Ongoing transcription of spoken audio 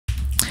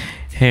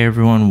Hey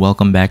everyone,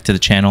 welcome back to the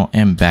channel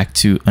and back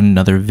to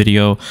another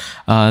video.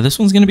 This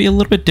one's going to be a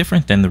little bit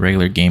different than the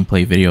regular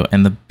gameplay video,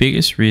 and the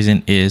biggest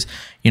reason is,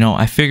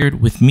 I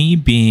figured with me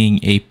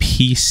being a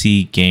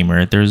PC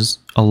gamer, there's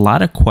a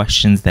lot of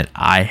questions that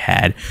I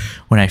had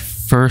when I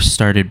first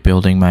started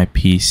building my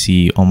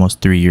PC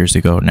almost 3 years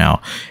ago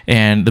now.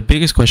 And the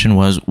biggest question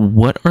was,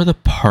 what are the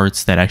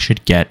parts that I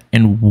should get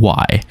and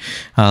why?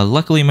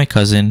 Luckily, my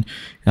cousin,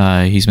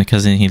 he's my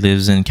cousin, he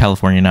lives in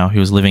California now. He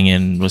was living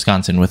in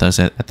Wisconsin with us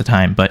at the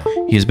time, but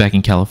he is back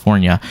in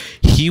California.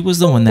 He was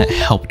the one that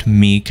helped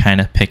me kind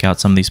of pick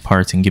out some of these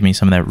parts and give me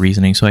some of that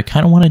reasoning. So I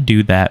kind of want to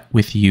do that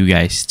with you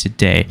guys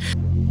today.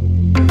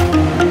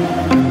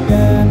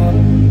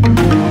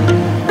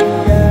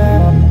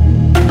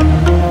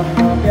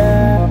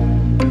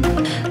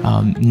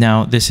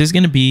 Now, this is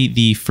going to be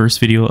the first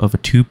video of a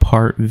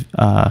two-part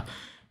kind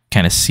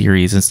of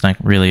series. It's not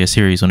really a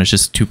series when it's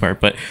just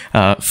two-part, but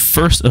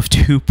first of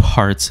two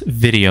parts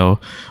video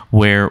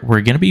where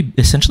we're going to be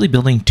essentially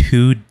building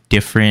two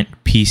different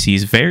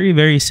PCs, very,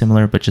 very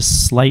similar, but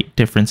just slight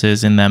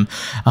differences in them.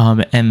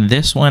 And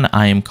this one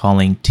I am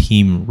calling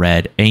Team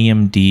Red,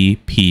 AMD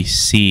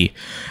PC.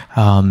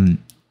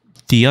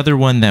 The other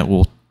one that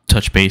we'll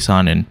touch base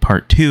on in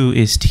part 2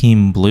 is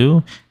Team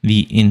Blue,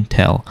 the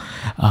Intel.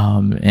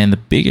 And the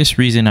biggest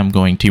reason I'm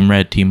going Team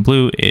Red, Team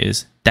Blue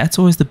is that's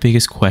always the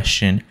biggest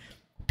question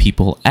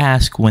people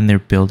ask when they're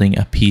building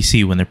a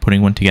PC, when they're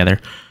putting one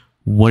together.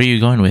 What are you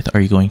going with?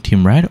 Are you going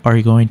Team Red? Or are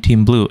you going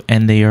Team Blue?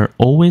 And they are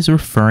always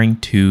referring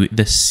to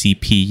the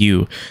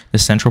CPU, the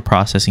central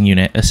processing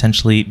unit,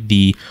 essentially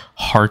the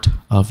heart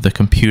of the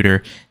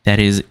computer. That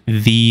is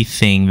the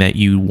thing that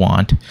you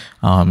want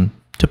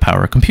to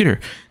power a computer.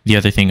 The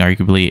other thing,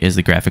 arguably, is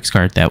the graphics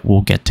card that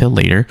we'll get to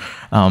later.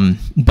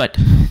 But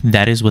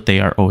that is what they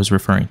are always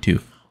referring to.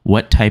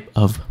 What type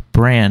of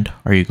brand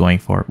are you going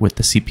for with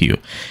the CPU?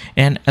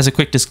 And as a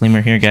quick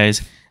disclaimer here,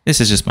 guys, this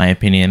is just my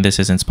opinion. This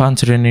isn't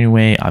sponsored in any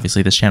way.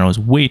 Obviously, this channel is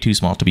way too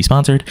small to be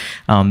sponsored.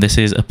 This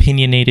is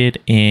opinionated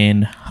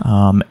in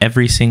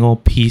every single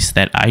piece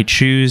that I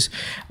choose.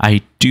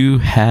 I do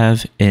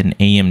have an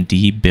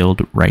AMD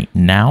build right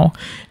now.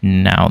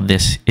 Now,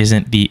 this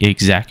isn't the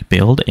exact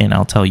build, and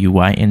I'll tell you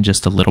why in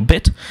just a little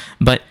bit.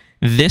 But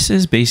this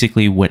is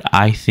basically what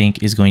I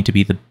think is going to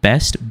be the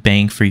best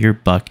bang for your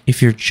buck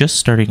if you're just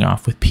starting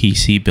off with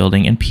PC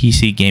building and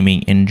PC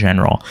gaming in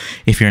general.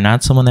 If you're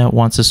not someone that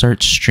wants to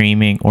start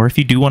streaming, or if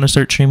you do want to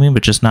start streaming,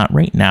 but just not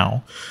right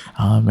now,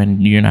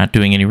 and you're not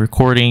doing any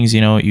recordings,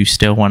 you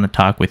still want to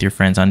talk with your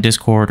friends on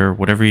Discord or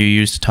whatever you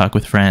use to talk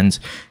with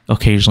friends,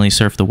 occasionally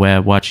surf the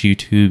web, watch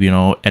YouTube,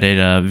 edit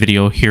a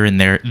video here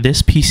and there,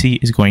 this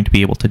PC is going to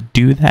be able to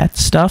do that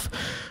stuff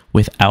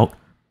without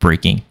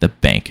breaking the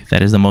bank.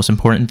 That is the most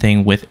important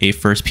thing with a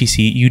first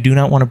PC. You do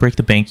not want to break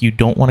the bank. You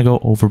don't want to go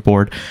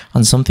overboard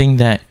on something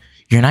that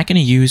you're not going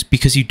to use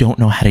because you don't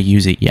know how to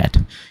use it yet.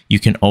 You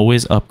can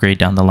always upgrade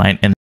down the line.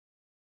 And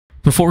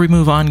before we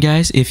move on,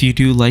 guys, if you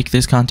do like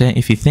this content,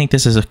 if you think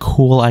this is a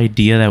cool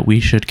idea that we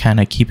should kind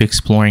of keep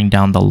exploring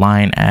down the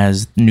line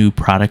as new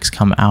products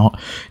come out,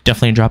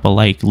 definitely drop a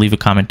like, leave a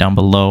comment down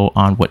below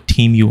on what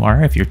team you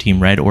are, if you're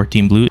Team Red or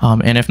Team Blue.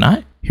 And if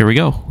not, here we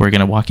go. We're going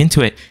to walk into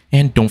it,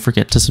 and don't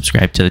forget to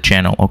subscribe to the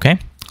channel, okay?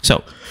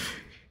 So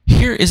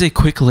here is a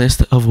quick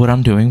list of what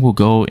I'm doing. We'll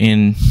go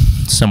in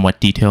somewhat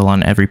detail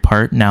on every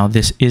part. Now,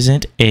 this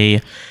isn't a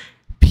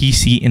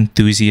PC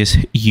enthusiast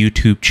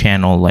YouTube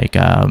channel like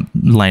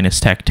Linus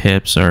Tech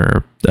Tips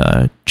or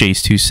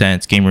Jay's 2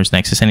 Cents, Gamers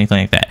Nexus, anything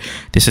like that.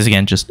 This is,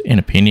 again, just an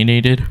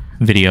opinionated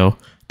video,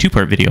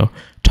 two-part video,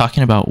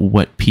 talking about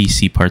what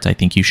PC parts I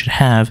think you should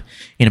have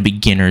in a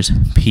beginner's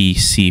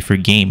PC for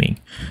gaming.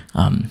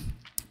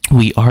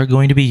 We are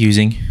going to be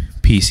using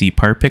PC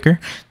Part Picker.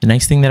 The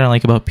nice thing that I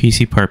like about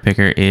PC Part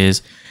Picker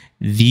is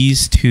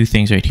these two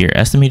things right here,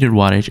 estimated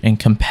wattage and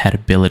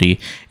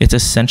compatibility. It's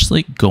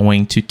essentially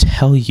going to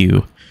tell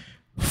you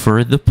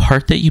for the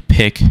part that you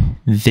pick,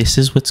 this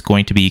is what's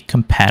going to be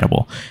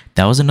compatible.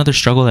 That was another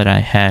struggle that I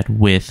had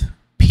with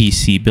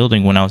PC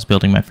building when I was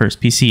building my first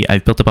PC.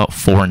 I've built about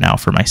 4 now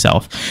for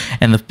myself.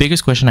 And the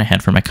biggest question I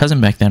had for my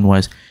cousin back then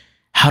was,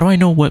 how do I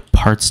know what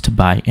parts to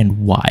buy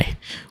and why?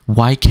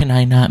 Why can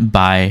I not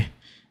buy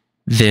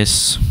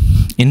this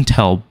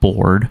Intel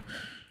board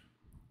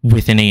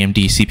with an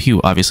AMD CPU?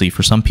 Obviously,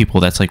 for some people,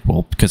 that's like,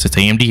 well, because it's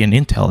AMD and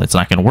Intel, it's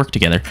not going to work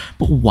together.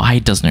 But why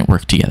doesn't it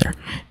work together?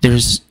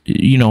 There's,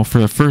 for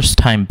a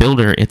first-time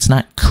builder, it's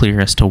not clear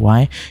as to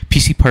why.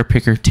 PC Part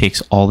Picker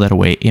takes all that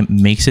away. It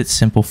makes it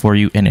simple for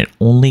you, and it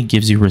only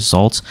gives you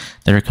results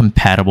that are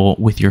compatible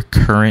with your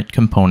current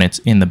components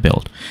in the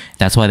build.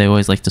 That's why they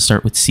always like to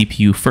start with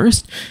CPU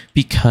first,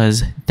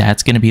 because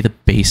that's going to be the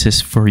basis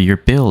for your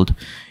build.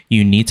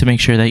 You need to make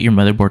sure that your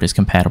motherboard is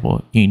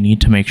compatible. You need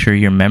to make sure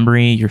your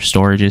memory, your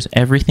storages,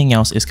 everything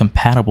else is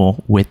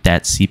compatible with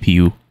that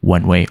CPU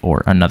one way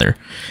or another.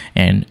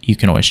 And you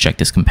can always check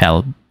this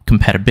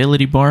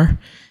compatibility bar.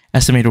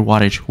 Estimated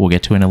wattage, we'll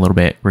get to in a little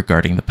bit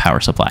regarding the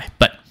power supply.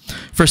 But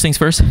first things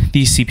first,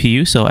 the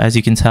CPU. So as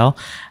you can tell,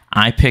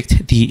 I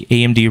picked the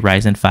AMD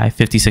Ryzen 5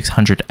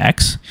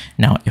 5600X.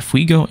 Now, if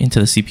we go into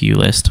the CPU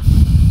list,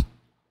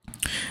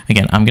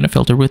 again, I'm going to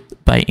filter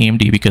by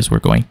AMD because we're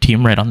going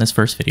Team Red on this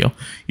first video.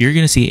 You're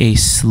going to see a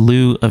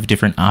slew of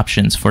different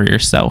options for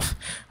yourself,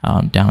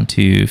 down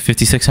to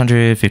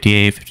 5600,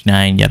 58,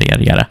 59, yada,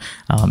 yada, yada.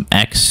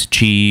 X,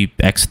 G,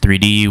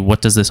 X3D.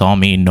 What does this all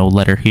mean? No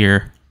letter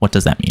here. What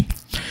does that mean?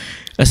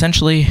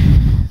 Essentially,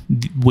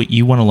 what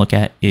you want to look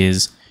at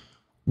is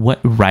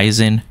what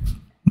Ryzen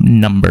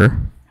number,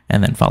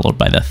 and then followed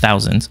by the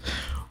thousands.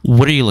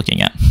 What are you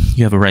looking at?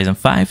 You have a Ryzen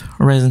 5, a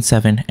Ryzen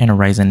 7, and a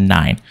Ryzen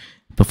 9.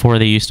 Before,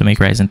 they used to make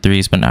Ryzen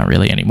 3s, but not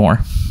really anymore.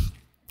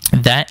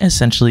 That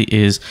essentially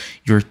is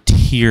your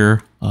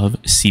tier of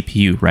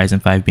CPU,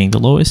 Ryzen 5 being the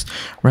lowest,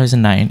 Ryzen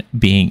 9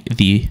 being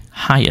the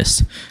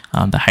highest.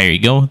 The higher you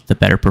go, the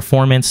better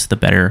performance, the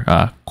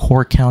better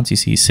core counts. You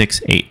see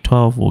 6, 8,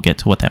 12. We'll get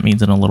to what that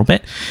means in a little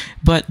bit.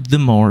 But the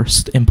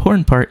most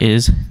important part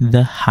is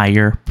the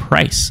higher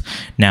price.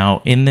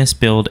 Now, in this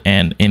build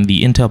and in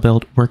the Intel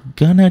build, we're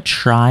gonna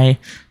try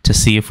to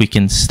see if we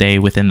can stay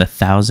within the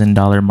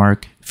 $1,000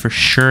 mark. For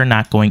sure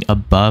not going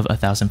above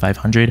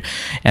 1,500.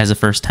 As a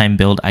first time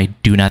build, I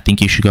do not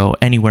think you should go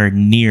anywhere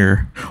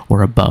near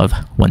or above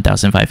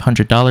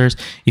 $1,500.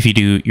 If you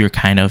do, you're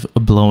kind of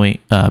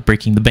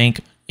breaking the bank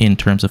in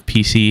terms of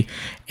PC,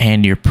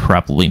 and you're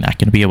probably not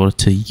going to be able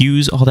to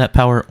use all that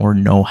power or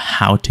know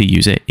how to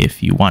use it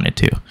if you wanted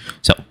to.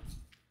 So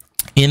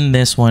in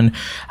this one,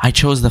 I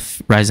chose the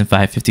Ryzen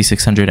 5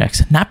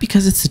 5600X, not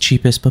because it's the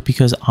cheapest, but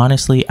because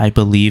honestly, I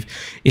believe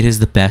it is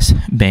the best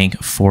bang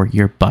for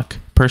your buck.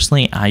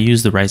 Personally, I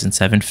use the Ryzen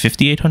 7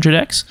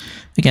 5800X.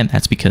 Again,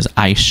 that's because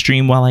I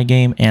stream while I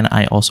game, and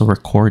I also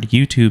record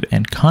YouTube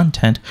and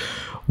content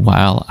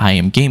while I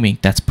am gaming.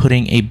 That's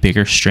putting a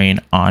bigger strain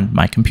on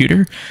my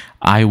computer.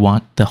 I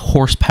want the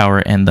horsepower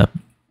and the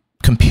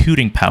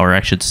computing power,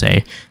 I should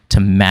say, to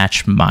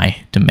match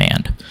my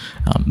demand.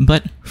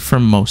 But for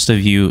most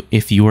of you,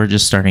 if you are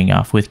just starting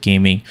off with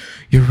gaming,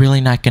 you're really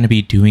not going to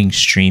be doing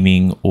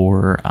streaming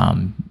or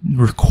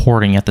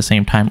recording at the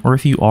same time. Or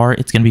if you are,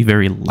 it's going to be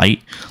very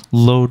light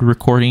load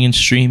recording and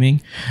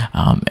streaming.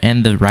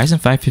 And the Ryzen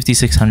 5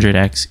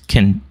 5600X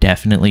can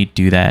definitely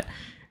do that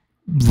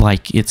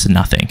like it's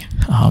nothing.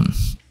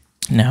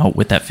 Now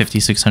with that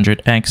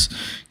 5600X,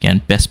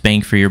 again, best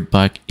bang for your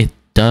buck. It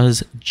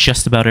does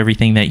just about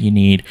everything that you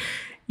need.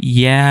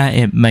 Yeah,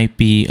 it might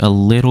be a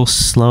little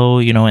slow,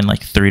 you know, in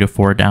like 3 to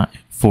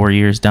 4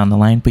 years down the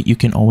line, but you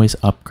can always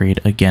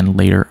upgrade again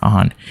later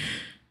on.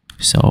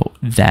 So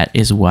that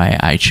is why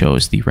I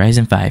chose the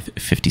Ryzen 5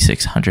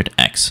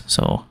 5600X.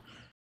 So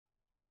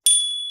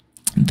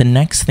the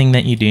next thing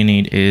that you do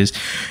need is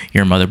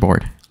your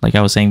motherboard. Like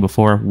I was saying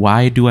before,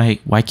 why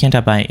can't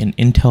I buy an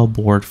Intel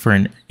board for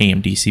an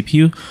AMD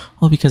CPU?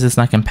 Well, because it's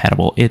not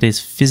compatible. It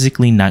is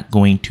physically not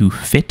going to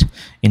fit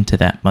into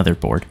that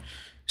motherboard.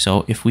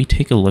 So if we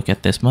take a look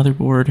at this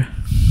motherboard,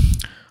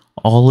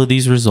 all of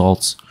these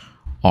results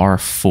are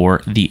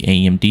for the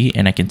AMD,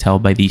 and I can tell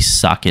by the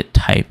socket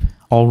type.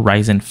 All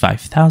Ryzen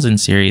 5000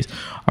 series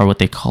are what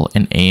they call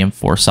an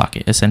AM4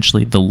 socket,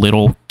 essentially the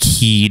little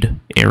keyed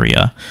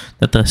area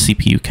that the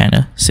CPU kind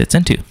of sits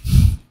into.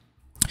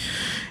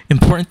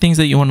 Important things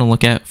that you want to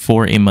look at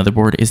for a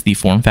motherboard is the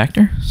form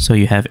factor. So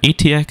you have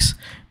ATX,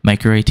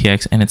 micro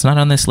ATX, and it's not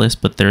on this list,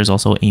 but there's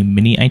also a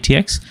mini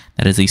ITX.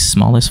 That is the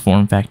smallest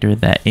form factor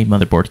that a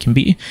motherboard can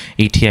be,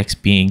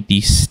 ATX being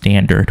the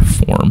standard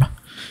form.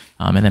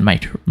 And then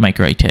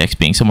micro ATX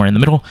being somewhere in the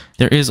middle.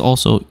 There is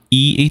also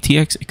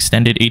eATX,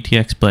 extended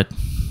ATX, but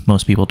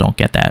most people don't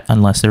get that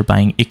unless they're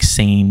buying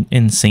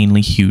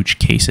insanely huge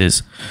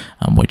cases,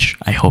 which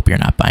I hope you're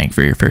not buying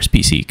for your first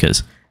PC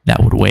because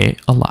that would weigh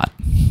a lot.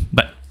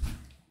 But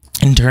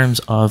in terms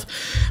of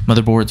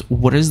motherboards,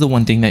 what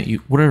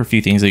are a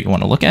few things that you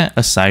want to look at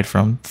aside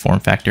from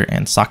form factor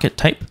and socket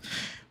type?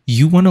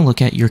 You want to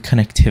look at your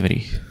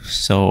connectivity.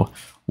 So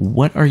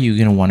what are you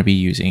going to want to be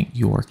using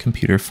your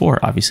computer for?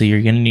 Obviously,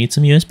 you're going to need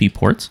some USB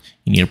ports.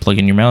 You need to plug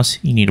in your mouse.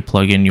 You need to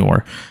plug in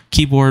your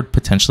keyboard,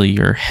 potentially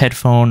your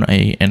headphone,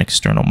 an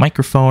external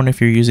microphone if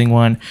you're using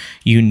one.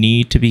 You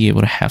need to be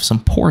able to have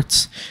some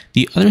ports.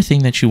 The other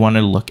thing that you want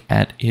to look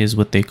at is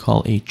what they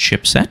call a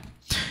chipset.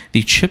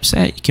 The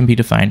chipset can be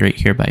defined right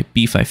here by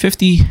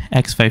B550,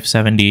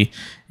 X570,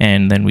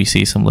 and then we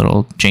see some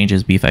little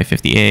changes,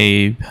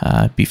 B550A,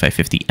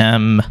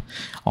 B550M,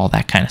 all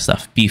that kind of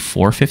stuff.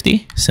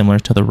 B450, similar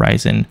to the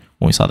Ryzen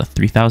when we saw the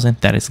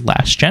 3000, that is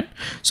last gen.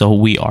 So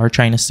we are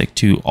trying to stick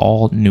to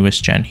all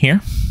newest gen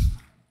here.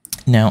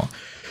 Now,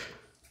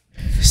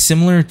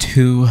 similar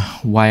to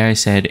why I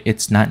said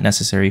it's not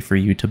necessary for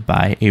you to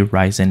buy a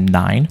Ryzen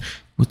 9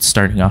 with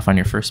starting off on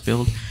your first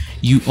build,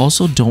 you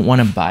also don't want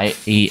to buy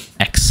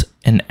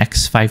an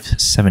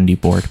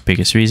X570 board.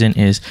 Biggest reason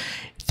is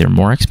they're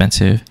more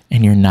expensive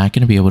and you're not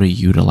going to be able to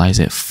utilize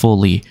it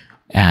fully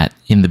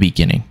in the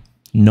beginning.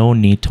 no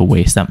need to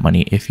waste that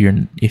money if you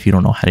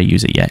don't know how to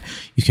use it yet.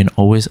 You can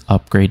always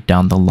upgrade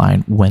down the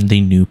line when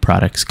the new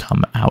products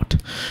come out.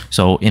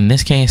 So in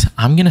this case,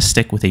 I'm gonna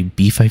stick with a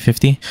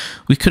B550.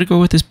 We could go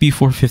with this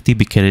B450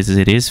 because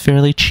it is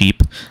fairly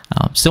cheap.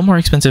 Still more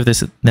expensive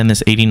than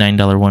this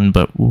 $89 one,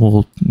 but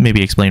we'll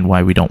maybe explain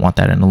why we don't want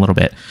that in a little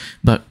bit.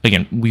 But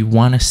again, we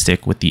want to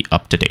stick with the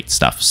up-to-date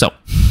stuff. So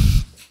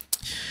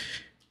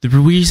the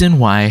reason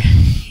why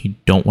you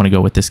don't want to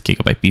go with this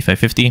Gigabyte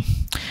B550,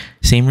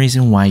 same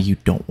reason why you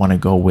don't want to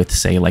go with,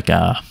 say, like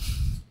a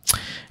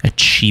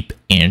cheap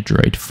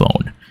Android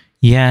phone.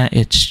 Yeah,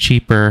 it's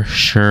cheaper,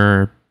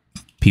 sure,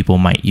 people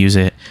might use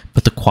it,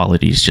 but the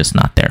quality is just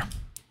not there.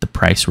 The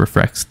price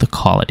reflects the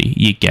quality.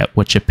 You get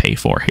what you pay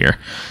for here.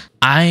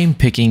 I'm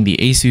picking the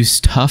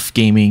Asus TUF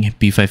Gaming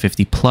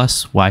B550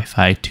 Plus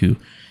Wi-Fi 2.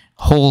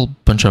 Whole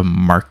bunch of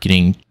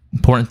marketing.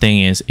 Important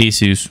thing is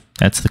Asus,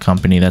 that's the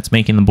company that's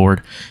making the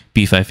board.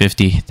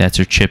 B550, that's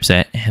their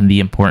chipset. And the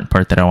important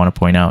part that I want to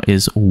point out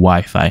is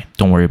Wi-Fi.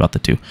 Don't worry about the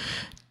two.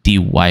 The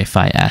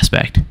Wi-Fi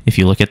aspect. If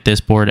you look at this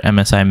board,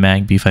 MSI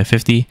Mag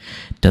B550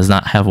 does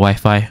not have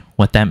Wi-Fi.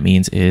 What that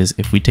means is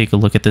if we take a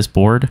look at this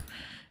board,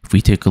 if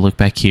we take a look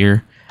back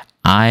here,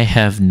 I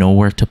have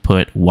nowhere to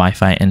put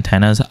Wi-Fi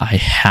antennas. I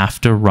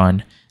have to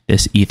run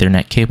this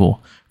Ethernet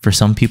cable. For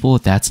some people,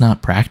 that's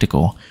not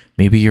practical.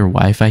 Maybe your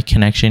Wi-Fi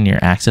connection,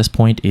 your access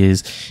point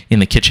is in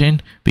the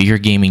kitchen, but you're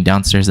gaming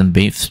downstairs in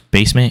the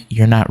basement.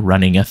 You're not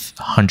running a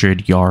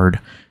 100-yard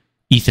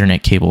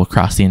Ethernet cable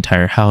across the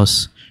entire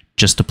house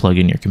just to plug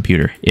in your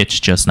computer. It's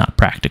just not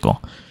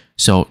practical.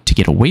 So to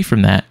get away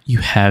from that, you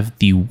have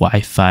the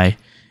Wi-Fi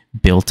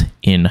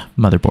built-in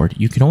motherboard.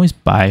 You can always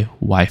buy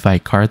Wi-Fi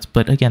cards,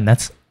 but again,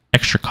 that's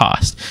extra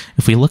cost.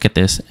 If we look at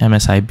this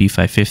MSI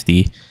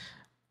B550,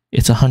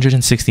 it's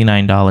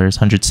 $169,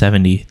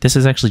 $170. This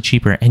is actually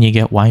cheaper, and you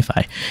get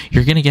Wi-Fi.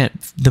 You're going to get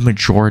the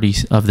majority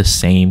of the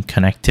same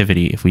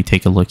connectivity. If we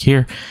take a look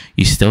here,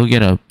 you still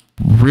get a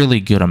really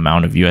good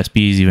amount of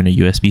USBs, even a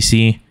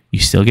USB-C. You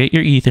still get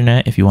your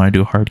Ethernet if you want to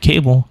do a hard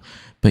cable,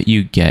 but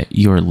you get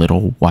your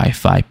little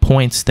Wi-Fi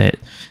points that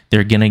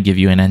they're going to give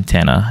you an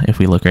antenna. If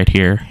we look right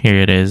here, here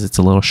it is. It's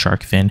a little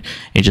shark fin.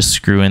 You just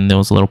screw in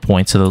those little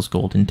points to those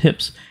golden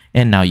tips,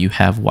 and now you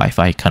have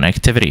Wi-Fi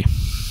connectivity.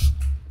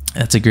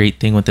 That's a great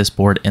thing with this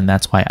board, and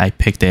that's why I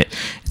picked it.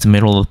 It's a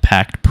middle of the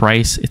pack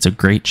price. It's a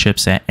great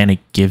chipset, and it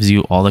gives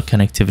you all the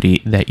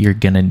connectivity that you're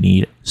going to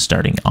need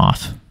starting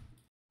off.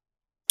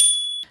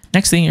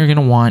 Next thing you're going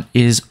to want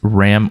is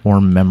RAM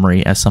or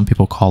memory, as some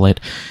people call it.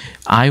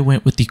 I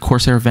went with the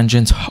Corsair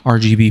Vengeance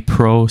RGB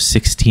Pro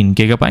 16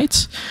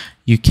 gigabytes.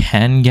 You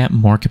can get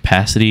more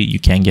capacity, you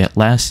can get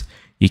less.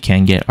 You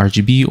can get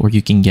RGB or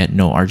you can get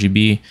no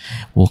RGB.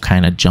 We'll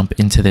kind of jump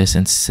into this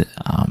and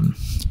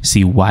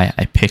see why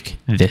I pick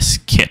this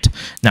kit.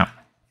 Now,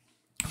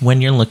 when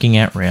you're looking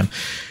at RAM,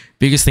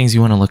 biggest things you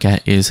want to look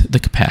at is the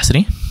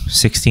capacity,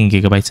 16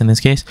 gigabytes in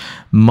this case.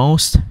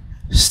 Most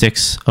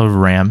sticks of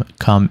RAM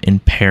come in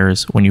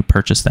pairs when you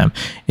purchase them.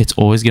 It's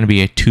always going to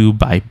be a 2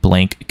 by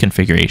blank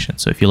configuration.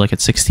 So if you look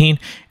at 16,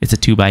 it's a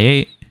 2 by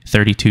 8.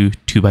 32,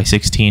 2 by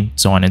 16,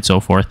 so on and so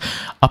forth,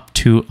 up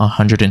to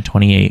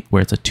 128,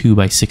 where it's a 2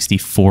 by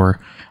 64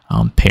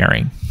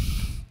 pairing.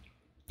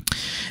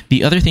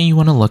 The other thing you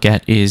want to look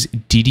at is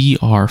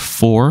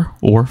DDR4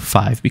 or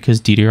 5,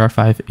 because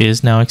DDR5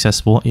 is now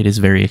accessible. It is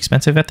very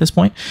expensive at this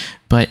point,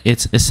 but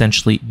it's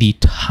essentially the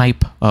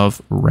type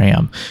of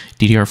RAM.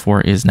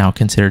 DDR4 is now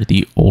considered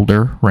the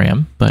older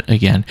RAM, but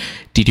again,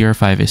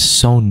 DDR5 is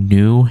so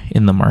new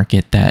in the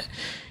market that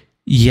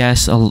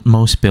yes,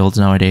 most builds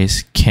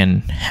nowadays can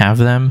have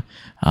them,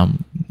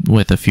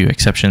 with a few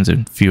exceptions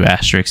and a few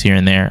asterisks here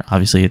and there,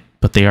 obviously,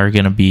 but they are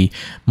going to be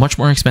much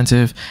more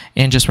expensive.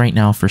 And just right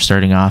now, for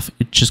starting off,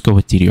 just go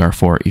with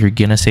DDR4. You're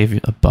going to save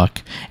a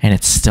buck, and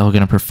it's still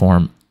going to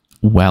perform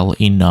well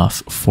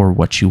enough for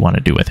what you want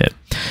to do with it.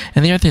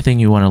 And the other thing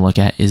you want to look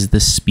at is the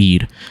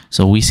speed.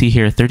 So we see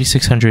here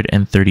 3600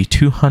 and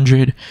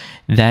 3200.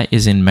 That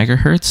is in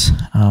megahertz.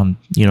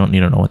 You don't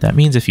need to know what that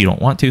means if you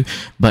don't want to,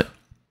 but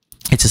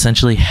it's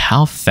essentially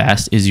how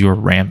fast is your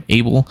RAM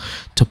able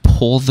to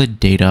pull the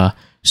data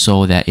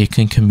so that it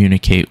can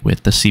communicate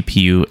with the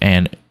CPU,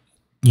 and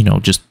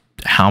just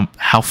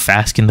how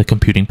fast can the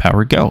computing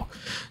power go.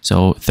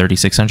 So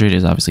 3600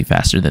 is obviously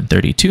faster than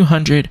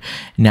 3200.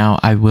 Now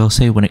I will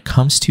say, when it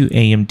comes to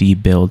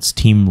AMD builds,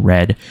 Team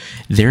Red,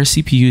 their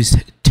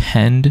CPUs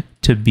tend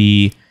to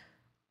be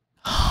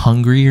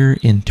hungrier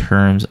in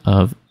terms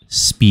of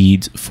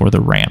speeds for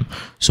the RAM.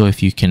 So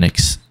if you can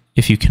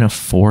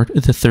afford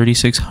the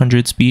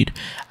 3600 speed,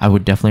 I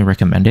would definitely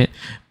recommend it.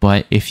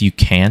 But if you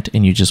can't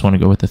and you just want to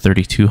go with the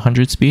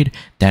 3200 speed,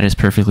 that is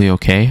perfectly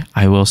okay.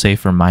 I will say,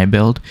 for my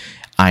build,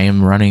 I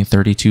am running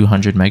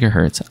 3200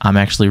 megahertz. I'm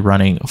actually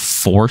running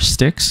 4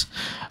 sticks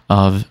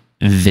of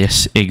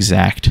this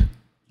exact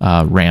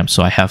RAM.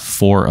 So I have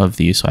 4 of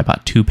these. So I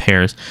bought 2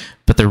 pairs,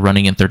 but they're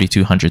running in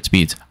 3200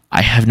 speeds.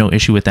 I have no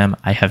issue with them.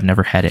 I have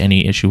never had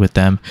any issue with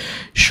them.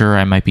 Sure,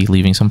 I might be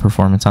leaving some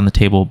performance on the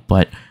table,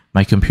 but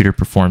my computer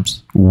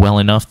performs well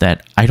enough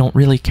that I don't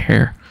really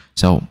care.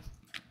 So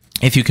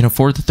If you can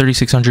afford the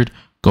 3600,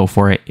 go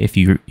for it. If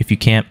you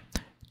can't,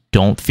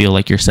 don't feel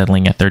like you're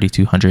settling at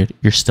 3200.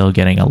 You're still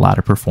getting a lot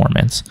of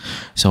performance.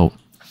 So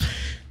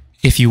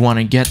if you want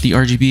to get the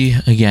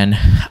RGB, again,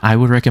 I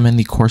would recommend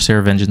the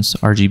Corsair Vengeance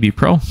RGB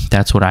Pro.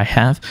 That's what I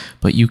have.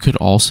 But you could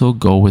also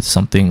go with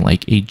something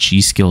like a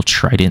G.Skill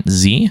Trident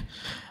Z.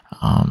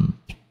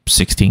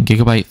 16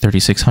 gigabyte,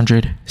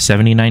 3600,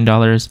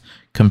 $79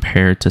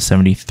 compared to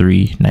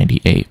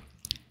 $73.98.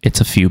 It's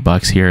a few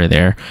bucks here or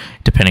there,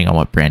 depending on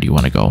what brand you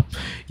want to go.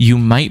 You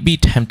might be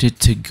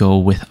tempted to go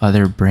with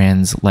other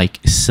brands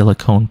like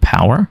Silicon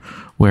Power,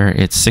 where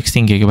it's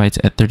 16 gigabytes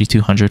at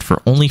 3200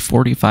 for only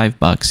 45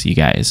 bucks, you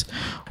guys.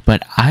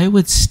 But I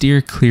would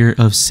steer clear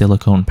of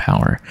Silicon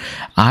Power.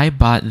 I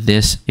bought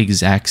this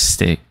exact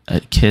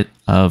kit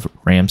of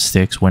RAM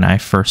sticks when I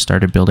first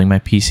started building my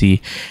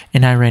PC,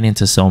 and I ran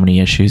into so many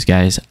issues,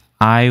 guys.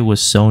 I was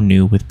so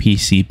new with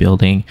PC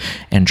building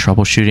and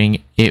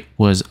troubleshooting. It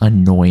was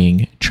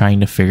annoying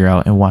trying to figure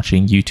out and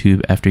watching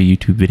YouTube after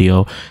YouTube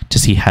video to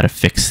see how to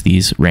fix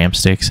these RAM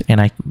sticks.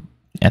 And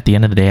at the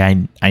end of the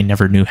day, I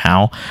never knew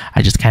how.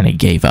 I just kind of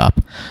gave up.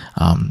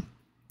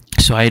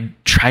 So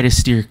I'd try to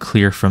steer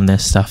clear from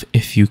this stuff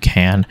if you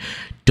can.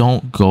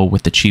 Don't go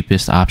with the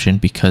cheapest option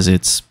because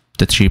it's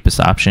the cheapest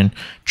option.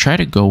 Try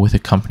to go with a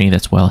company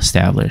that's well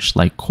established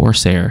like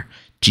Corsair,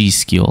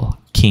 G.Skill,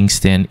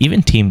 Kingston,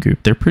 even Team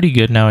Group. They're pretty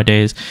good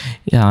nowadays.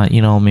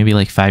 You know, maybe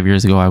like 5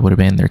 years ago I would have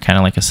been. They're kind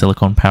of like a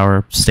Silicon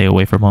Power. Stay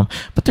away from them.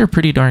 But they're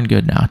pretty darn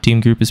good now. Team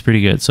Group is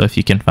pretty good. So if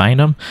you can find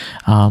them,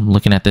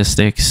 looking at this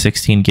stick,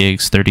 16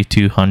 gigs,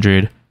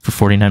 3200 for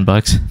 49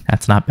 bucks.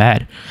 That's not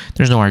bad.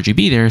 There's no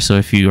RGB there. So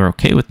if you are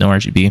okay with no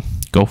RGB,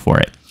 go for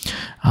it.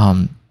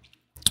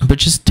 But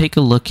just take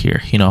a look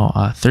here, you know,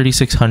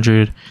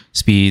 3600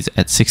 speeds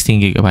at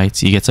 16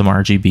 gigabytes, you get some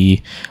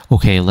RGB.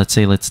 Okay,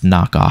 let's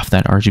knock off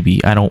that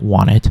RGB. I don't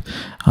want it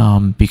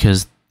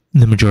because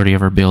the majority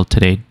of our build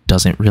today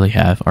doesn't really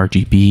have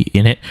RGB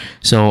in it.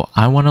 So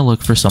I want to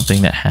look for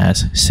something that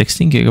has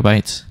 16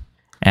 gigabytes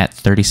at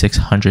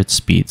 3600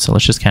 speed. So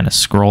let's just kind of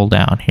scroll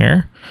down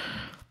here.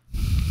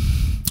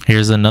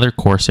 Here's another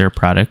Corsair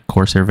product,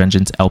 Corsair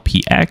Vengeance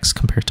LPX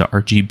compared to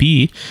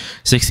RGB,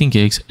 16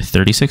 gigs,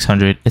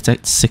 3600. It's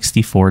at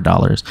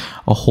 $64,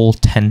 a whole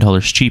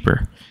 $10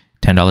 cheaper.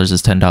 $10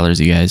 is $10,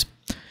 you guys.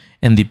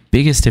 And the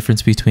biggest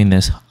difference between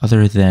this,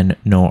 other than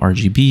no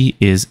RGB,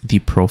 is the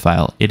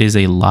profile. It is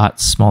a lot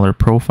smaller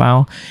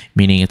profile,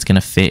 meaning it's going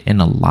to fit in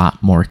a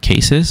lot more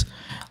cases.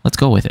 Let's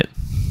go with it.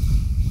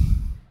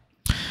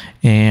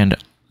 And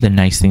the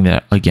nice thing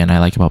that, again, I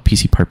like about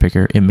PC Part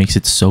Picker, it makes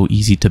it so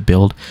easy to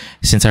build.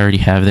 Since I already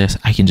have this,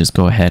 I can just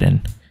go ahead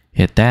and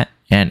hit that,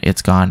 and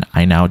it's gone.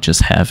 I now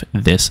just have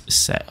this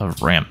set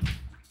of RAM.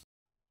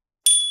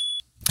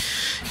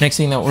 Next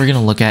thing that we're going to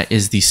look at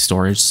is the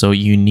storage. So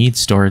you need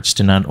storage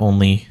to not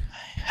only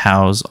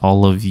house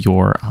all of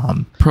your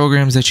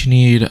programs that you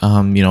need,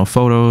 you know,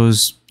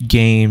 photos,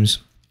 games.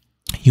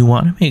 You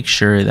want to make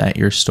sure that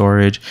your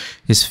storage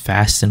is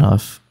fast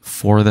enough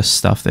for the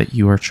stuff that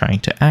you are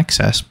trying to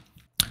access.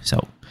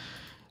 So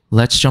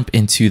let's jump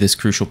into this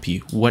crucial P.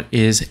 What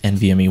is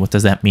NVMe? What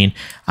does that mean?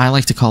 I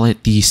like to call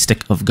it the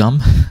stick of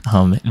gum.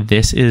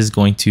 This is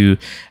going to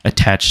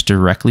attach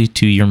directly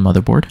to your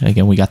motherboard.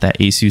 Again, we got that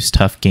Asus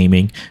TUF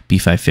Gaming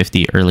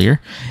B550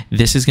 earlier.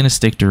 This is going to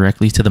stick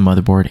directly to the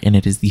motherboard, and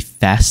it is the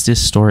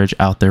fastest storage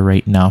out there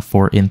right now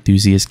for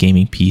enthusiast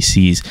gaming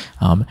PCs.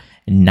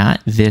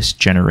 Not this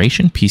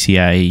generation,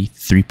 PCIe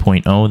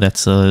 3.0.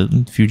 That's a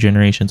few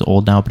generations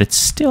old now, but it's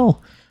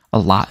still a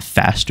lot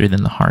faster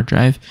than the hard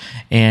drive,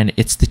 and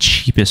it's the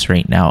cheapest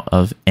right now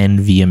of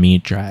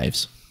NVMe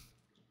drives.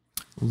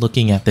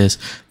 Looking at this,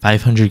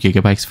 500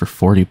 gigabytes for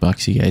 40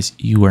 bucks, you guys,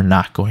 you are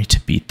not going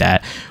to beat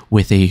that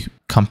with a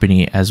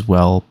company as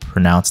well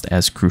pronounced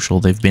as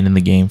Crucial. They've been in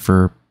the game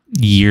for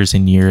years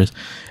and years.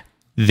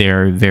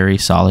 They're a very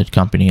solid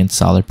company and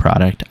solid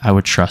product. I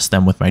would trust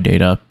them with my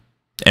data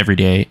every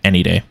day,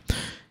 any day.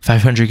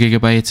 500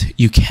 gigabytes,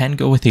 you can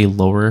go with a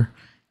lower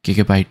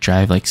gigabyte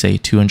drive, like say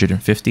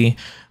 250,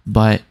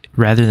 but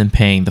rather than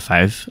paying the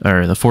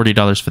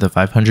 $40 for the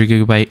 500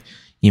 gigabyte,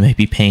 you might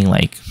be paying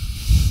like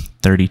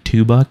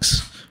 32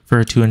 bucks for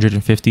a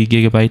 250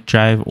 gigabyte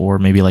drive, or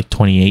maybe like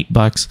 28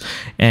 bucks.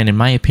 And in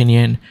my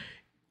opinion,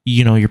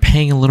 you know, you're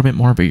paying a little bit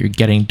more, but you're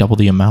getting double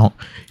the amount.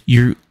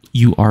 You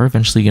are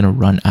eventually going to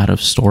run out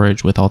of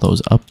storage with all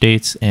those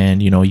updates,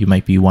 and you know, you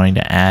might be wanting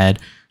to add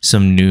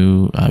some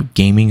new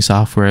gaming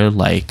software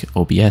like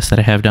OBS that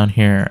I have down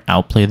here,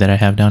 Outplay that I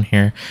have down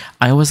here.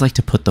 I always like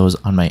to put those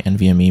on my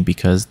NVMe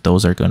because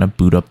those are going to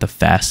boot up the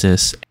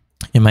fastest.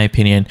 In my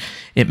opinion,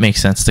 it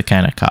makes sense to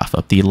kind of cough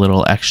up the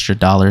little extra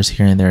dollars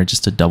here and there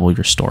just to double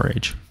your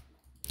storage.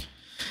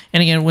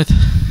 And again, with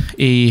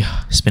a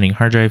spinning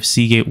hard drive,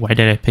 Seagate, why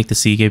did I pick the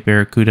Seagate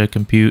Barracuda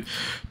Compute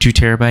 2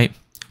 terabyte?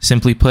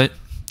 Simply put,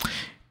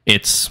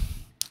 it's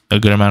a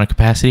good amount of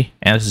capacity,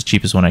 and it's the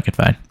cheapest one I could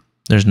find.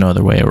 There's no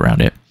other way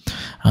around it.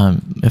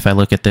 If I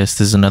look at this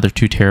is another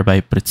 2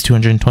 terabyte, but it's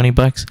 220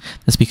 bucks.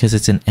 That's because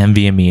it's an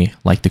NVMe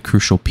like the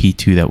Crucial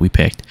P2 that we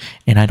picked.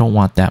 And I don't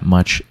want that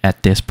much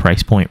at this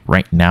price point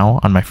right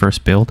now on my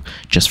first build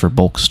just for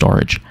bulk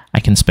storage. I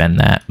can spend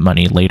that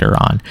money later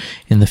on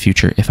in the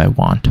future if I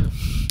want.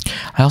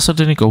 I also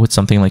didn't go with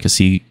something like a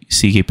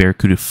Seagate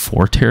Barracuda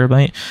 4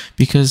 terabyte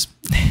because,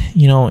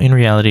 you know, in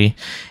reality,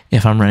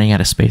 if I'm running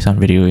out of space on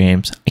video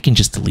games, I can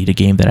just delete a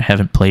game that I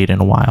haven't played in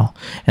a while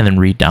and then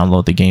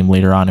re-download the game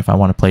later on if I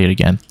want to play it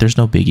again. There's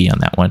no biggie on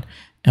that one.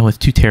 And with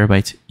 2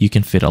 terabytes, you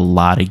can fit a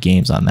lot of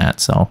games on that.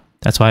 So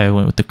that's why I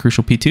went with the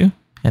Crucial P2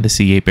 and the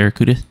Seagate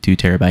Barracuda 2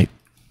 terabyte.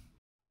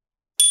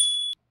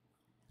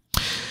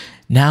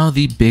 Now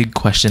the big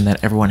question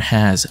that everyone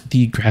has,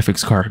 the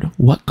graphics card.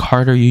 What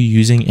card are you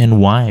using and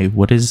why?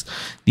 What is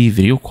the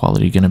video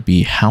quality going to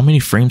be? How many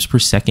frames per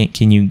second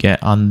can you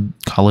get on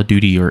Call of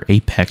Duty or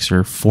Apex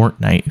or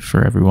Fortnite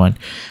for everyone?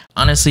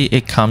 Honestly,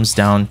 it comes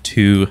down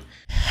to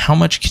how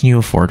much can you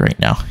afford right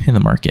now in the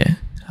market.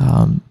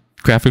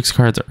 Graphics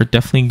cards are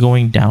definitely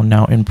going down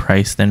now in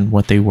price than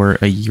what they were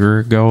a year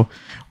ago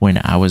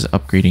when I was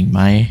upgrading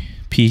my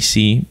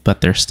PC, but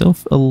they're still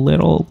a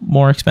little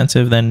more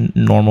expensive than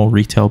normal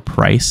retail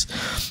price.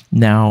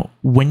 Now,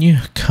 when you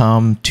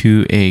come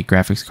to a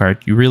graphics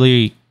card, you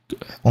really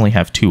only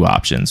have 2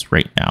 options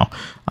right now.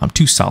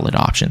 2 solid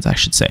options, I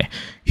should say.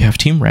 You have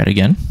Team Red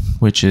again,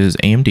 which is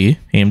AMD.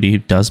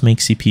 AMD does make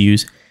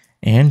CPUs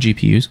and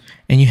GPUs.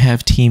 And you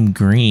have Team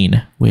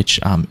Green, which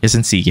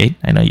isn't Seagate.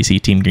 I know you see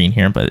Team Green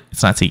here, but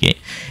it's not Seagate.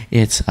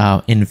 It's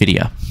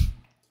NVIDIA.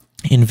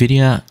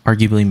 NVIDIA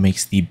arguably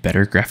makes the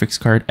better graphics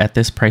card at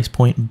this price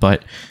point,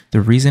 but the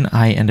reason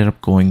I ended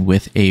up going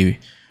with a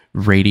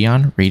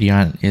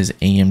Radeon is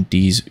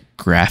AMD's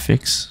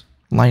graphics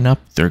lineup,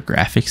 their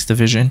graphics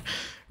division.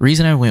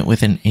 Reason I went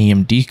with an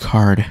AMD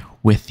card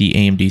with the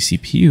AMD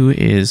CPU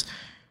is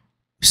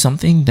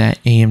something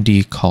that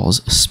AMD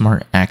calls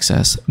Smart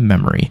Access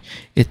Memory.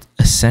 It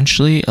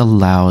essentially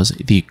allows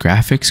the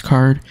graphics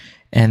card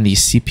and the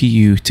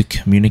CPU to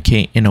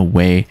communicate in a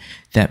way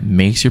that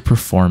makes your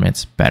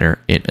performance better.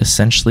 It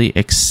essentially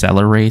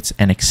accelerates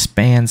and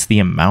expands the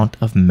amount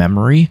of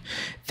memory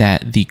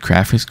that the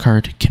graphics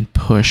card can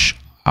push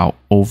out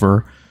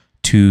over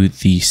to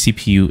the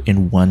CPU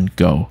in one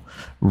go.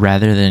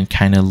 Rather than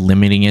kind of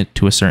limiting it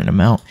to a certain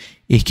amount,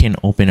 it can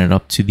open it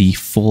up to the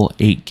full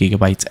 8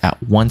 gigabytes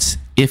at once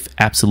if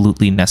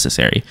absolutely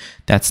necessary.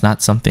 That's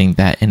not something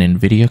that an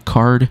NVIDIA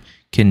card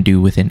can do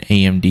with an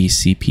AMD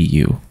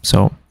CPU.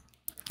 So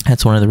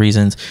that's one of the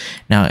reasons.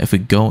 Now, if we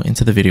go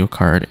into the video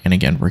card, and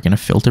again, we're going to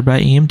filter by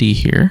AMD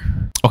here.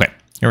 Okay,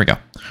 here we go.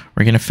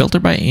 We're going to filter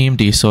by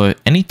AMD. So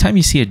anytime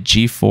you see a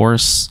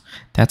GeForce,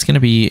 that's going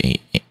to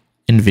be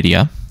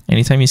NVIDIA.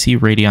 Anytime you see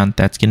Radeon,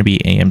 that's going to be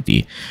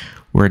AMD.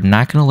 We're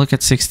not going to look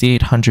at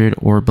 6800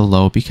 or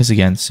below because,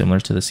 again,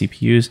 similar to the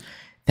CPUs,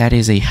 that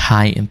is a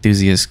high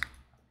enthusiast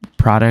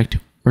product.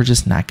 We're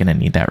just not going to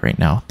need that right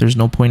now. There's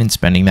no point in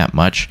spending that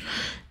much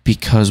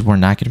because we're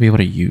not going to be able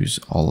to use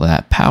all of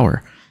that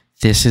power.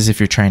 This is if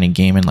you're trying to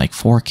game in like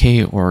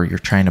 4K or you're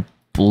trying to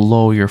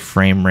blow your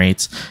frame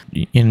rates.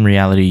 In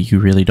reality, you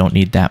really don't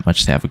need that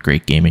much to have a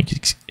great gaming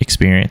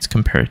experience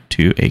compared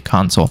to a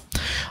console.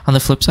 On the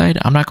flip side,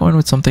 I'm not going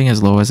with something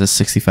as low as a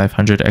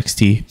 6500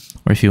 XT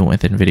or if you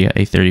went with NVIDIA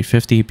a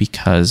 3050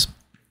 because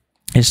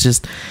it's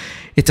just,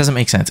 it doesn't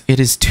make sense.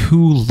 It is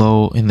too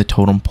low in the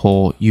totem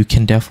pole. You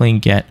can definitely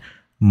get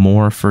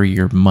more for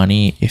your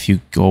money if you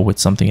go with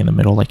something in the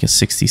middle like a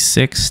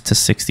 66 to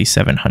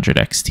 6700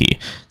 XT,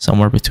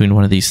 somewhere between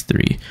one of these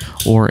 3.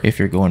 Or if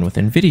you're going with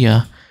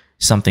NVIDIA,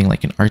 something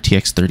like an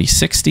RTX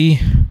 3060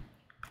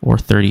 or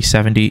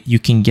 3070, you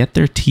can get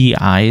their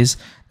TIs.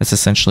 That's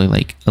essentially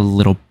like a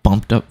little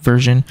bumped up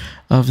version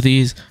of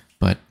these,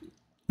 but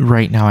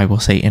right now I will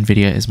say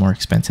NVIDIA is more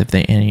expensive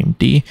than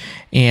AMD,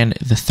 and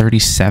the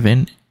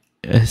 37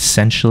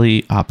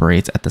 essentially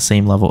operates at the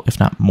same level, if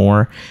not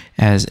more,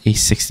 as a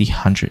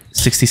 6700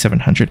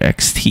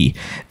 XT.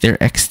 Their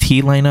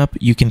XT lineup,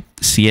 you can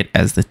see it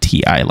as the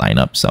TI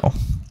lineup, so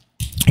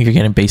you're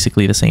getting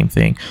basically the same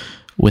thing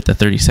with the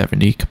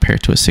 3070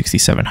 compared to a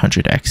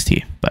 6700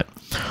 XT. But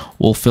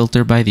we'll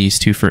filter by these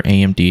 2 for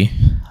AMD,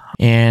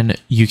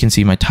 and you can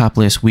see my top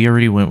list. We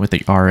already went with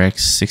the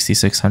RX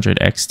 6600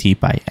 XT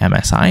by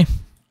MSI.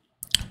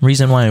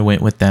 Reason why I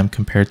went with them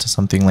compared to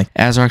something like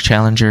ASRock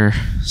Challenger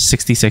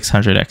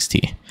 6600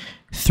 XT,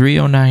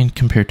 309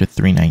 compared to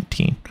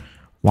 319.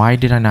 Why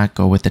did I not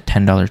go with the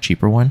 $10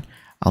 cheaper one?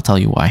 I'll tell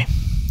you why.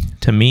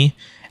 To me,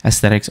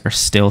 aesthetics are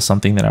still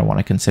something that I want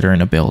to consider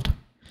in a build.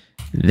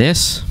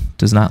 This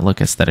does not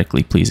look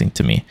aesthetically pleasing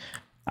to me.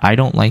 I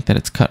don't like that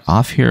it's cut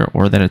off here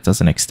or that it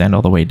doesn't extend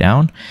all the way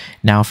down.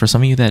 Now, for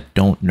some of you that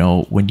don't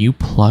know, when you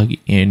plug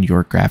in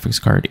your graphics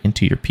card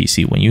into your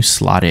PC, when you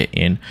slot it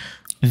in,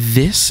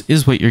 this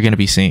is what you're going to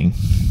be seeing.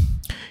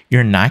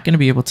 You're not going to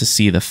be able to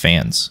see the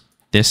fans.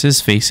 This is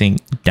facing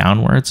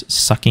downwards,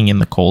 sucking in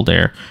the cold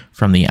air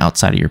from the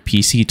outside of your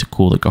PC to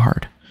cool the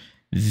card.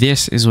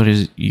 This is what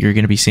you're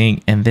going to be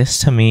seeing, and this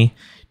to me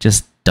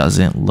just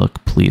doesn't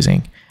look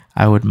pleasing.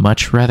 I would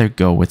much rather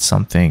go with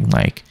something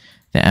like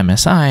the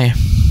MSI,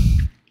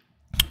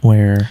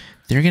 where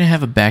they're going to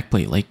have a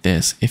backplate like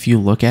this. If you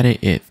look at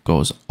it, it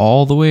goes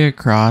all the way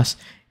across.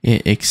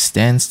 It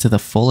extends to the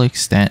full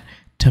extent.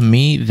 To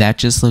me, that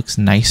just looks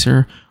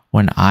nicer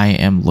when I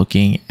am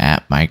looking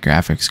at my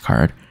graphics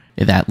card.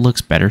 That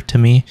looks better to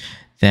me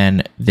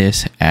than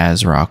this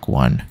ASRock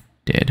one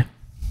did.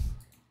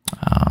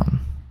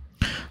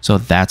 So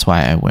that's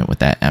why I went with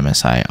that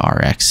MSI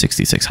RX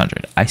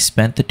 6600. I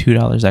spent the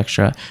 $2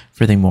 extra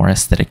for the more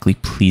aesthetically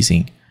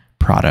pleasing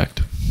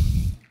product.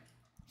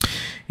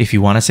 If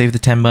you want to save the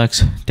 10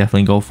 bucks,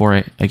 definitely go for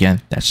it.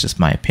 Again, that's just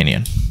my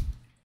opinion.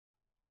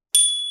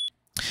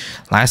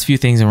 Last few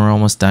things and we're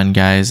almost done,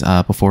 guys.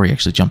 Before we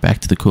actually jump back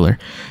to the cooler,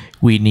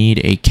 we need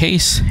a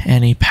case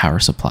and a power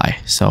supply.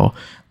 So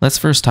let's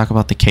first talk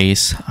about the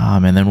case,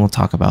 and then we'll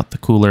talk about the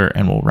cooler,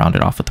 and we'll round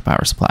it off with the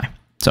power supply.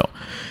 So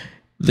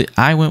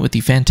I went with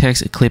the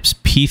Phanteks Eclipse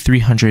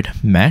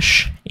P300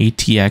 Mesh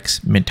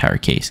ATX mid-tower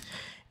case.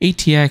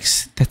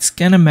 ATX, that's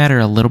gonna matter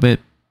a little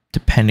bit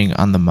depending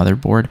on the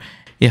motherboard.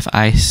 If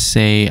I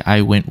say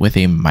I went with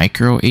a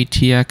micro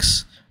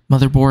ATX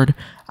motherboard,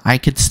 I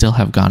could still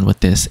have gone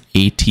with this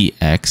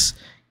ATX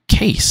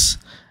case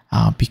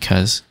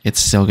because it's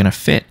still gonna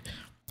fit.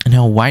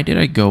 Now, why did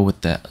I go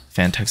with the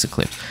Phanteks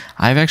Eclipse?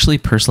 I've actually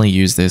personally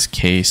used this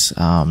case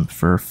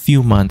for a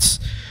few months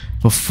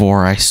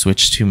before I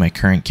switched to my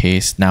current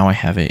case. Now I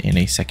have it in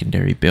a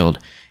secondary build.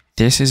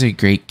 This is a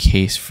great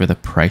case for the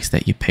price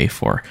that you pay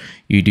for.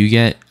 You do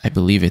get, I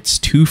believe it's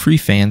 2 free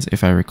fans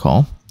if I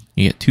recall.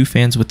 You get 2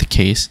 fans with the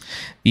case.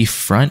 The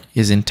front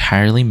is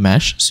entirely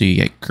mesh, so you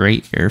get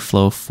great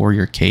airflow for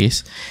your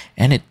case,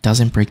 and it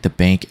doesn't break the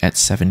bank at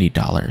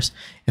 $70.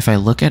 If I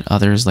look at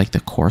others like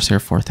the Corsair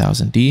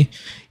 4000D,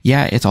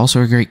 yeah, it's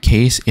also a great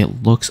case.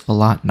 It looks a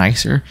lot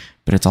nicer,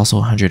 but it's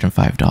also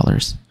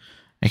 $105.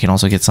 I can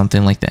also get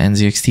something like the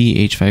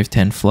NZXT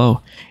H510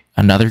 Flow.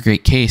 Another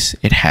great case.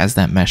 It has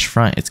that mesh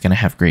front. It's going to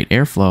have great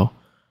airflow,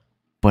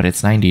 but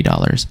it's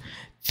 $90.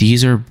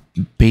 These are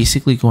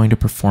basically going to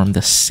perform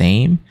the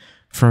same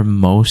for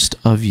most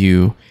of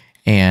you,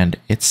 and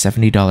it's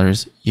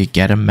 $70. You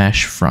get a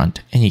mesh front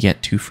and you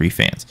get 2 free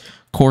fans.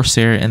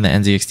 Corsair and the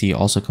NZXT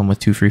also come with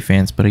 2 free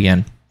fans, but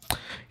again,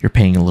 you're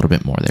paying a little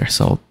bit more there.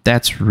 So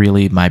that's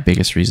really my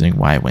biggest reasoning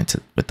why I went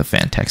with the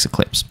Phanteks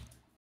Eclipse.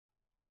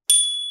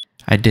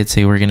 I did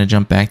say we're going to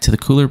jump back to the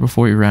cooler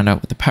before we round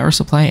out with the power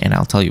supply, and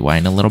I'll tell you why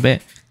in a little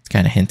bit. It's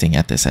kind of hinting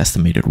at this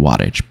estimated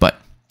wattage, but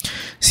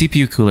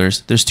CPU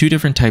coolers, there's 2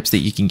 different types that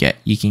you can get.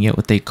 You can get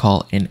what they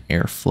call an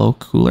airflow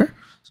cooler,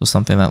 so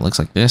something that looks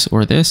like this,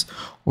 or a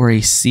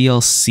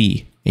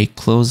CLC, a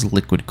closed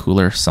liquid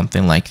cooler,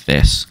 something like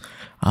this.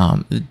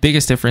 The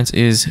biggest difference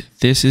is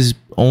this is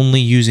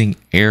only using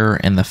air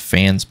and the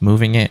fans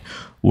moving it,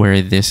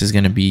 where this is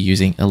going to be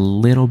using a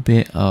little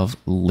bit of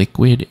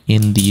liquid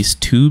in these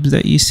tubes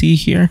that you see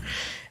here.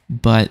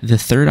 But the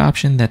third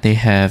option that they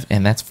have,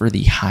 and that's for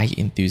the high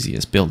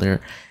enthusiast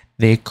builder,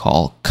 they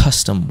call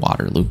custom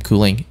water loop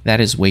cooling. That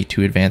is way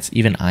too advanced.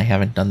 Even I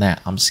haven't done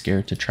that. I'm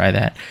scared to try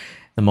that.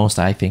 The most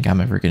I think I'm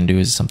ever going to do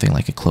is something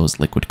like a closed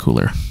liquid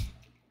cooler.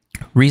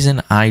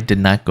 Reason I did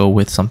not go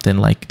with something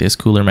like this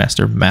Cooler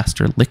Master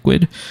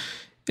Liquid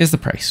is the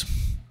price.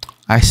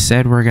 I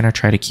said we're going to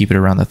try to keep it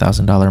around the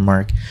 $1,000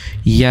 mark.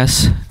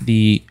 Yes,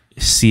 the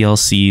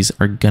CLCs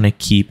are going to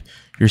keep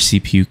your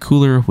CPU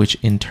cooler, which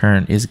in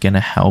turn is going to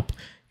help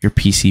your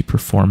PC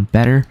perform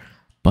better.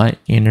 But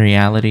in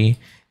reality,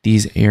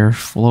 these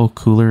airflow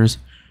coolers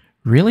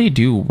really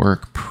do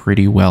work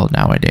pretty well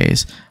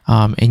nowadays.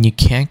 And you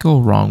can't go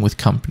wrong with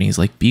companies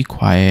like Be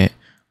Quiet,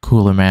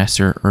 Cooler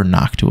Master, or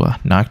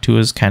Noctua. Noctua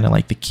is kind of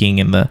like the king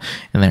in the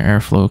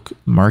airflow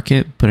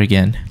market, but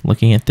again,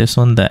 looking at this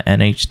one, the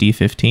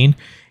NHD15,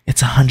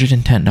 it's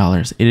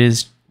 $110. It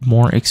is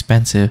more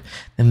expensive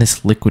than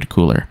this liquid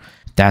cooler.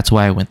 That's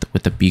why I went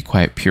with the Be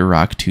Quiet Pure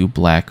Rock 2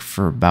 Black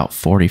for about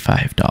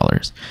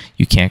 $45.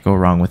 You can't go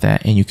wrong with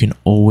that, and you can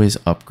always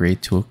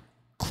upgrade to a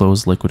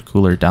closed liquid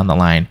cooler down the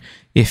line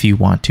if you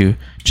want to,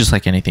 just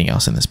like anything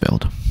else in this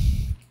build.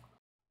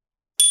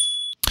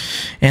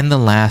 And the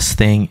last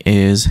thing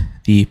is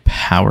the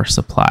power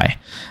supply.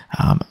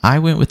 I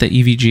went with the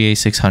EVGA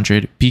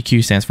 600.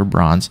 BQ stands for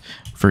bronze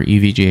for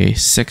EVGA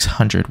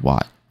 600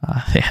 watt.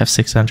 They have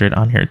 600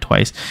 on here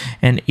twice,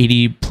 and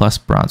 80 plus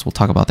bronze. We'll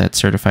talk about that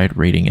certified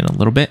rating in a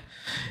little bit.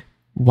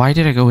 Why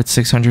did I go with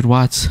 600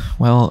 watts?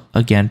 Well,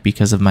 again,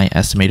 because of my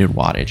estimated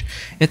wattage.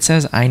 It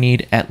says I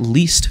need at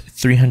least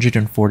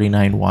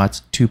 349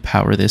 watts to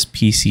power this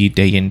PC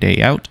day in,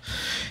 day out.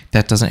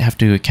 That doesn't have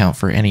to account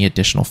for any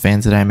additional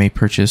fans that I may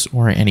purchase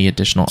or any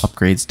additional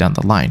upgrades down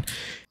the line.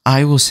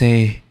 I will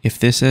say if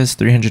this says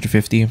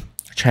 350,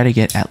 try to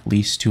get at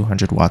least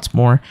 200 watts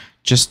more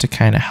just to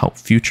kind of help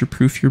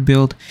future-proof your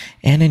build,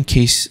 and in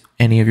case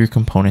any of your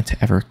components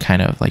ever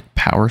kind of like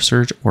power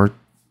surge or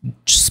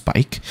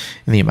spike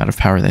in the amount of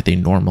power that they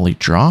normally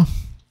draw,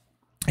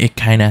 it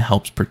kind of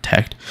helps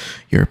protect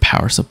your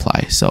power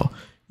supply. So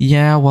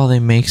Yeah, while they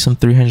make some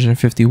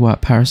 350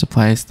 watt power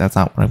supplies, that's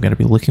not what I'm going to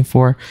be looking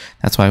for.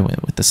 That's why I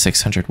went with the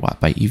 600 watt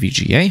by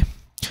EVGA.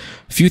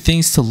 A few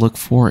things to look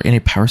for in a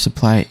power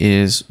supply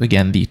is,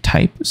 again, the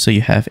type. So you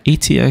have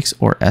ATX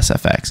or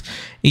SFX.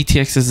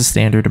 ATX is the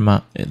standard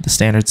amount, the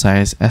standard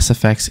size.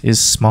 SFX is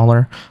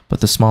smaller,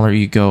 but the smaller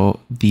you go,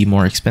 the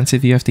more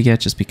expensive you have to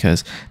get, just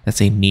because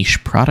that's a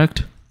niche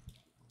product.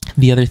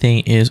 The other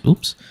thing is,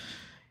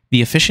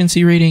 the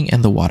efficiency rating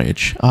and the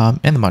wattage,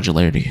 and the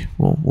modularity.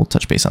 We'll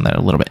touch base on that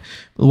a little bit.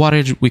 The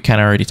wattage, we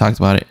kind of already talked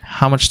about it.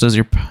 How much does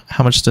your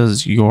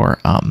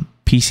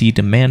PC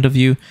demand of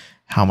you?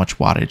 How much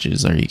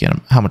wattage are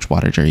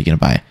you gonna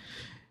buy?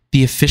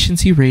 The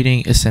efficiency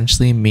rating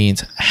essentially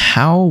means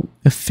how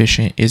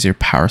efficient is your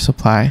power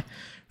supply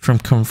from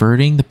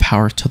converting the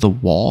power to the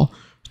wall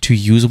to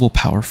usable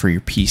power for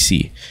your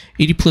PC.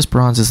 80 plus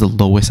bronze is the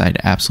lowest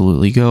I'd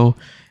absolutely go.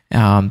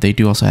 They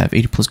do also have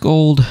 80 plus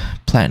gold,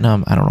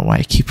 platinum. I don't know why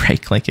I keep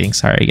right clicking.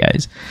 Sorry,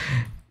 guys.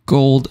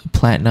 Gold,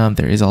 platinum.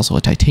 There is also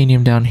a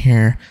titanium down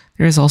here.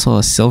 There is also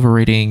a silver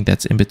rating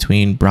that's in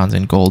between bronze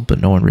and gold,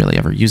 but no one really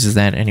ever uses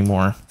that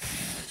anymore.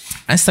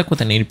 I stuck with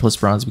an 80 plus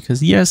bronze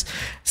because, yes,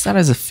 it's not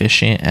as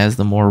efficient as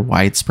the more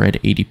widespread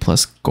 80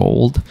 plus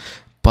gold,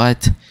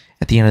 but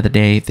at the end of the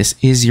day, this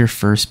is your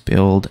first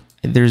build.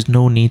 There's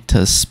no need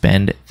to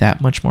spend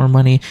that much more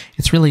money.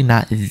 It's really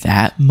not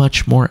that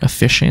much more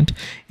efficient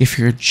if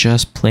you're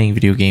just playing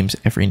video games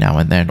every now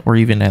and then, or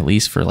even at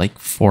least for like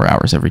 4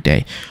 hours every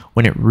day.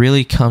 When it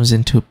really comes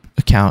into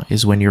account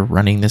is when you're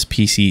running this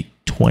PC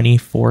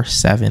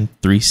 24/7,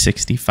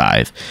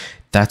 365.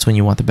 That's when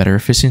you want the better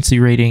efficiency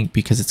rating,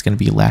 because it's going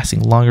to be lasting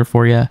longer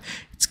for you.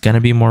 It's going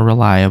to be more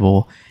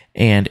reliable,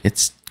 and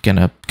it's going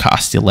to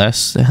cost you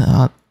less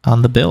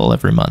on the bill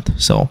every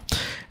month. So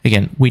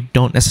again, we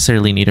don't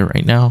necessarily need it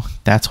right now.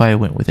 That's why I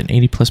went with an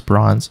 80 plus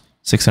bronze,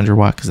 600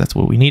 watt, because that's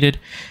what we needed.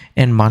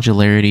 And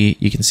modularity,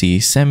 you can see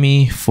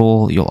semi,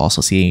 full. You'll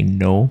also see a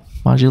no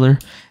modular.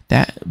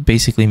 That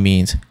basically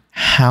means,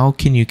 how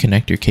can you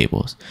connect your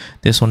cables?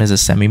 This one is a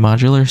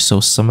semi-modular, so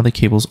some of the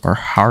cables are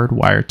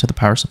hardwired to the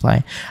power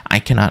supply. I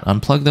cannot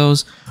unplug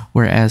those,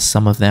 whereas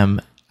some of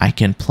them, I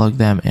can plug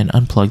them and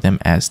unplug them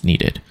as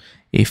needed.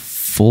 A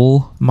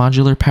full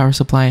modular power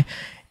supply,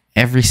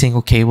 every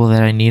single cable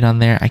that I need on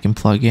there, I can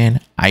plug in.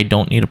 I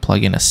don't need to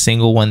plug in a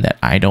single one that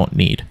I don't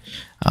need.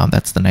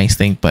 That's the nice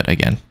thing, but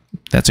again,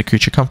 that's a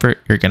creature comfort.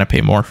 You're going to pay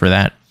more for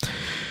that.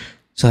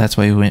 So that's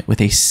why we went with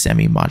a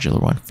semi-modular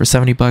one. For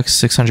 70 bucks,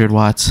 600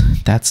 watts,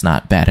 that's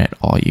not bad at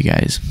all, you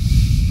guys.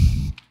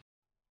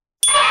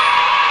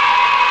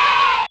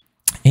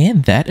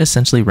 And that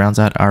essentially rounds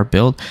out our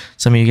build.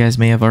 Some of you guys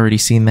may have already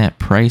seen that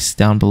price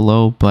down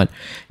below, but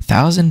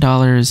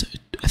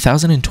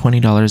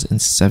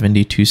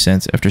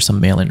 $1,020.72 after some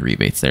mail-in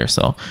rebates there.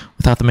 So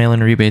without the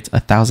mail-in rebates,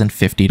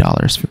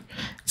 $1,050 for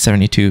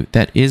 72.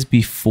 That is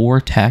before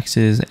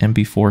taxes and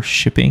before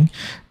shipping.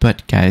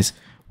 But guys,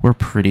 we're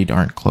pretty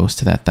darn close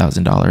to that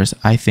 $1,000.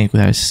 I think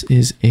this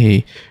is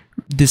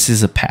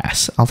a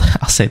pass. I'll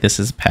say this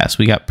is a pass.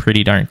 We got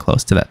pretty darn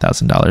close to that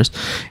 $1,000.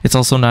 It's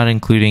also not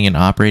including an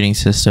operating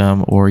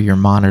system or your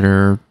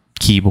monitor,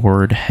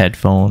 keyboard,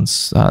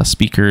 headphones,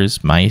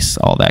 speakers, mice,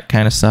 all that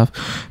kind of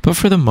stuff. But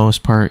for the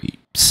most part,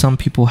 some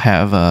people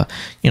have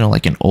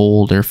like an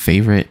old or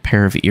favorite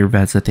pair of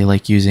earbuds that they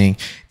like using.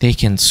 They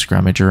can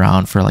scrummage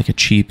around for like a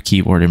cheap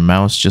keyboard and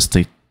mouse just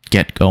to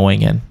get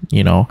going. And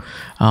a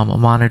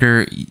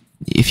monitor,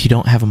 if you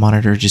don't have a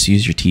monitor, just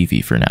use your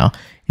TV for now.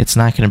 It's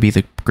not going to be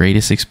the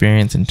greatest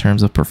experience in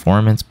terms of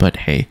performance, but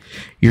hey,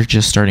 you're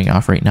just starting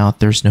off right now.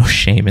 There's no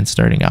shame in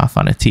starting off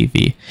on a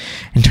TV.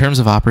 In terms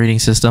of operating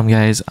system,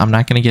 guys, I'm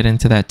not going to get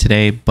into that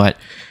today, but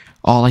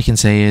all I can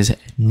say is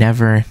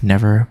never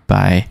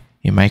buy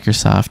a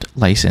Microsoft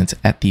license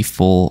at the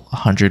full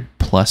 100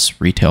 plus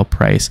retail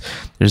price.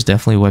 There's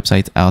definitely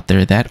websites out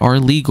there that are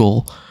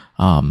legal,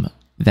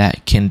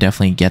 that can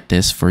definitely get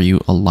this for you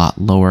a lot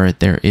lower.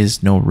 There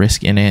is no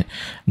risk in it.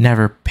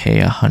 Never pay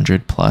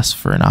 100 plus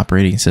for an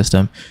operating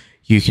system.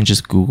 You can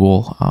just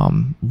Google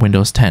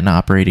Windows 10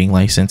 operating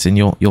license, and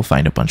you'll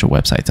find a bunch of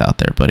websites out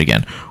there. But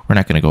again, we're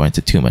not going to go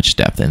into too much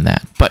depth in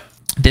that. But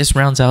this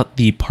rounds out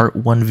the part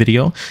 1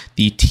 video,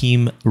 the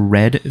Team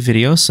Red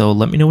video. So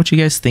let me know what you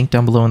guys think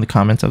down below in the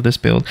comments of this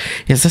build.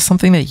 Is this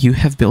something that you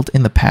have built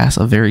in the past,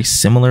 a very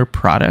similar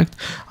product?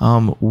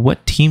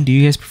 What team do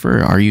you guys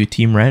prefer? Are you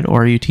Team Red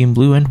or are you Team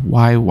Blue, and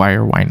why,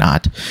 or why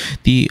not?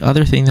 The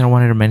other thing that I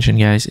wanted to mention,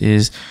 guys,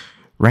 is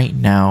right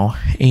now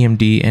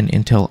AMD and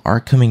Intel are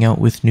coming out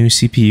with new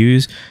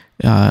CPUs.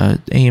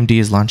 AMD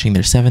is launching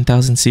their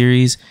 7000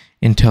 series.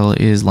 Intel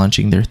is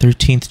launching their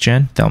 13th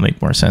gen. That'll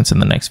make more sense in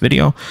the next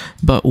video.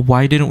 But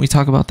why didn't we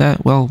talk about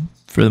that? Well,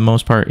 for the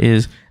most part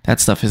is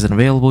that stuff isn't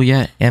available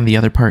yet. And the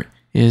other part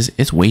is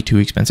it's way too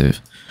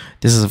expensive.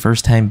 This is a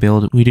first time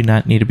build. We do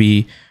not need to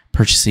be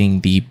purchasing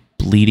the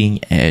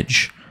bleeding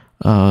edge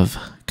of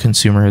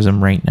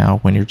consumerism right now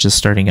when you're just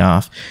starting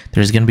off.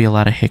 There's going to be a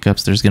lot of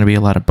hiccups. There's going to be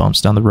a lot of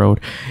bumps down the road.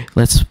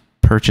 Let's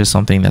purchase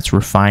something that's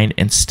refined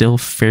and still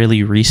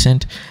fairly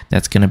recent,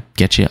 that's going to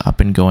get you up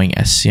and going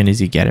as soon as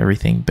you get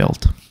everything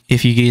built.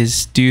 If you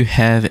guys do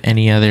have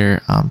any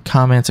other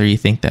comments, or you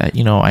think that,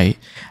 you know, I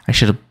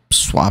should have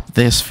swapped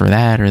this for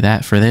that or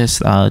that for this,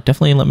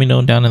 definitely let me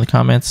know down in the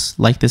comments.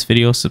 Like this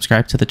video,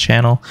 subscribe to the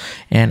channel,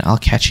 and I'll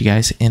catch you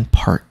guys in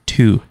part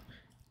 2.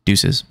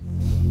 Deuces.